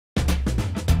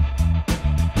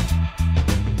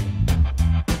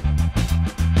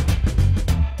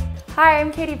Hi,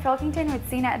 I'm Katie Pilkington with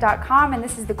Cuisinart.com, and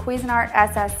this is the Cuisinart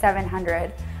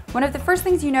SS700. One of the first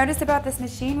things you notice about this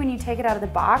machine when you take it out of the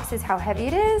box is how heavy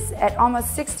it is. At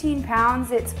almost 16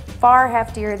 pounds, it's far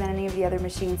heftier than any of the other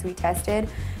machines we tested,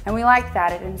 and we like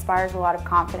that. It inspires a lot of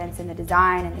confidence in the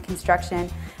design and the construction.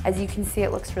 As you can see,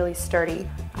 it looks really sturdy.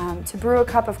 To brew a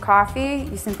cup of coffee,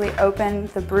 you simply open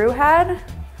the brew head,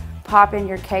 pop in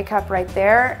your K-cup right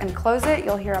there and close it.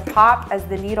 You'll hear a pop as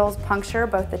the needles puncture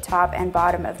both the top and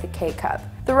bottom of the K-cup.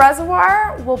 The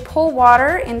reservoir will pull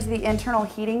water into the internal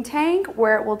heating tank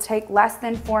where it will take less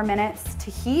than 4 minutes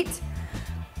to heat.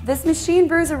 This machine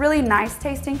brews a really nice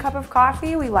tasting cup of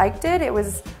coffee. We liked it. It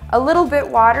was a little bit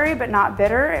watery but not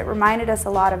bitter. It reminded us a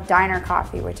lot of diner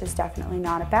coffee, which is definitely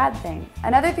not a bad thing.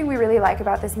 Another thing we really like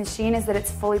about this machine is that it's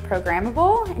fully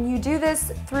programmable, and you do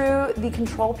this through the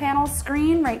control panel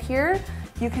screen right here.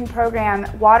 You can program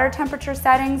water temperature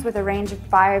settings with a range of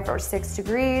 5 or 6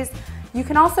 degrees. You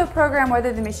can also program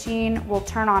whether the machine will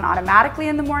turn on automatically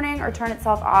in the morning or turn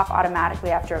itself off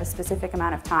automatically after a specific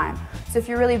amount of time. So if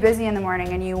you're really busy in the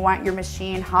morning and you want your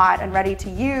machine hot and ready to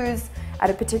use at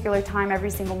a particular time every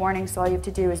single morning, so all you have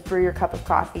to do is brew your cup of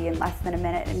coffee in less than a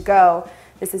minute and go,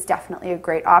 this is definitely a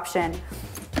great option.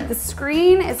 The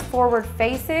screen is forward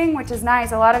facing, which is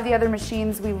nice. A lot of the other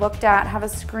machines we looked at have a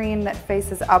screen that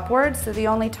faces upwards, so the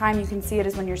only time you can see it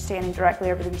is when you're standing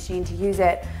directly over the machine to use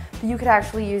it. But you could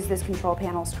actually use this control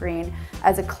panel screen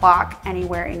as a clock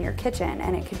anywhere in your kitchen,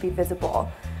 and it could be visible.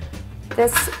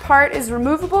 This part is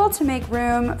removable to make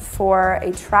room for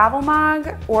a travel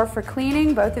mug or for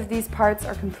cleaning. Both of these parts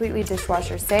are completely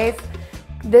dishwasher safe.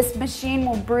 This machine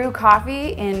will brew coffee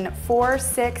in 4,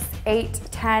 6, 8,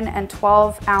 10, and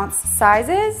 12 ounce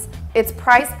sizes. Its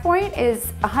price point is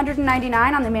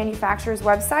 $199 on the manufacturer's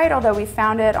website, although we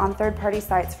found it on third-party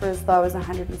sites for as low as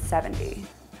 $170.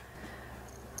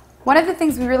 One of the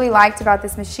things we really liked about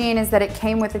this machine is that it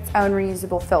came with its own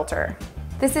reusable filter.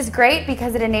 This is great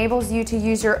because it enables you to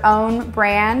use your own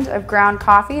brand of ground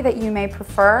coffee that you may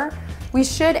prefer. We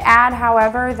should add,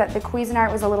 however, that the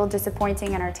Cuisinart was a little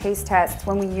disappointing in our taste tests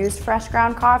when we used fresh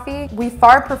ground coffee. We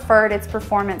far preferred its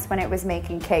performance when it was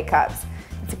making K-cups.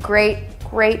 It's a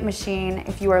great machine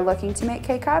if you are looking to make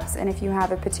K-cups and if you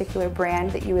have a particular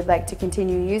brand that you would like to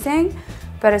continue using.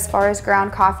 But as far as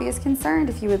ground coffee is concerned,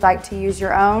 if you would like to use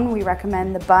your own, we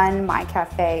recommend the Bun, My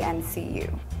Cafe, and CU.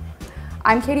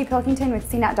 I'm Katie Pilkington with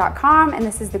Cuisinart.com, and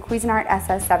this is the Cuisinart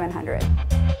SS700.